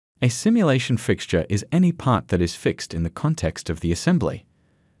A simulation fixture is any part that is fixed in the context of the assembly.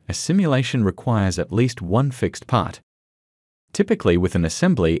 A simulation requires at least one fixed part. Typically, with an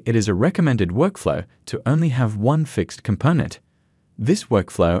assembly, it is a recommended workflow to only have one fixed component. This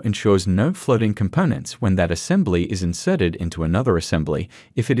workflow ensures no floating components when that assembly is inserted into another assembly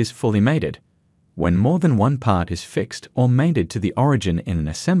if it is fully mated. When more than one part is fixed or mated to the origin in an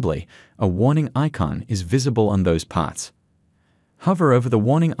assembly, a warning icon is visible on those parts. Hover over the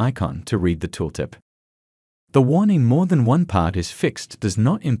warning icon to read the tooltip. The warning "more than one part is fixed" does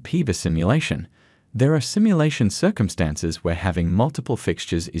not impede a simulation. There are simulation circumstances where having multiple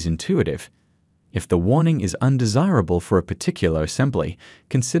fixtures is intuitive. If the warning is undesirable for a particular assembly,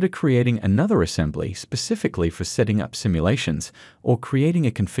 consider creating another assembly specifically for setting up simulations or creating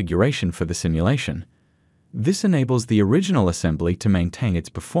a configuration for the simulation. This enables the original assembly to maintain its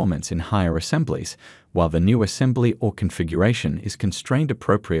performance in higher assemblies, while the new assembly or configuration is constrained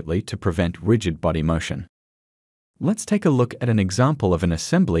appropriately to prevent rigid body motion. Let's take a look at an example of an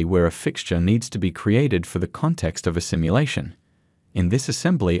assembly where a fixture needs to be created for the context of a simulation. In this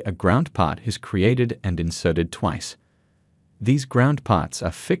assembly, a ground part is created and inserted twice. These ground parts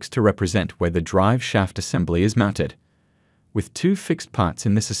are fixed to represent where the drive shaft assembly is mounted. With two fixed parts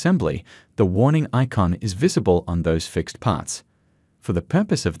in this assembly, the warning icon is visible on those fixed parts. For the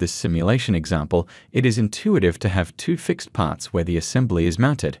purpose of this simulation example, it is intuitive to have two fixed parts where the assembly is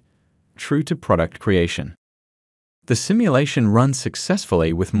mounted, true to product creation. The simulation runs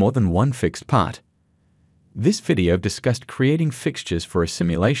successfully with more than one fixed part. This video discussed creating fixtures for a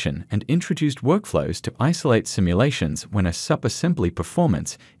simulation and introduced workflows to isolate simulations when a sub-assembly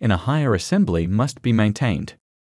performance in a higher assembly must be maintained.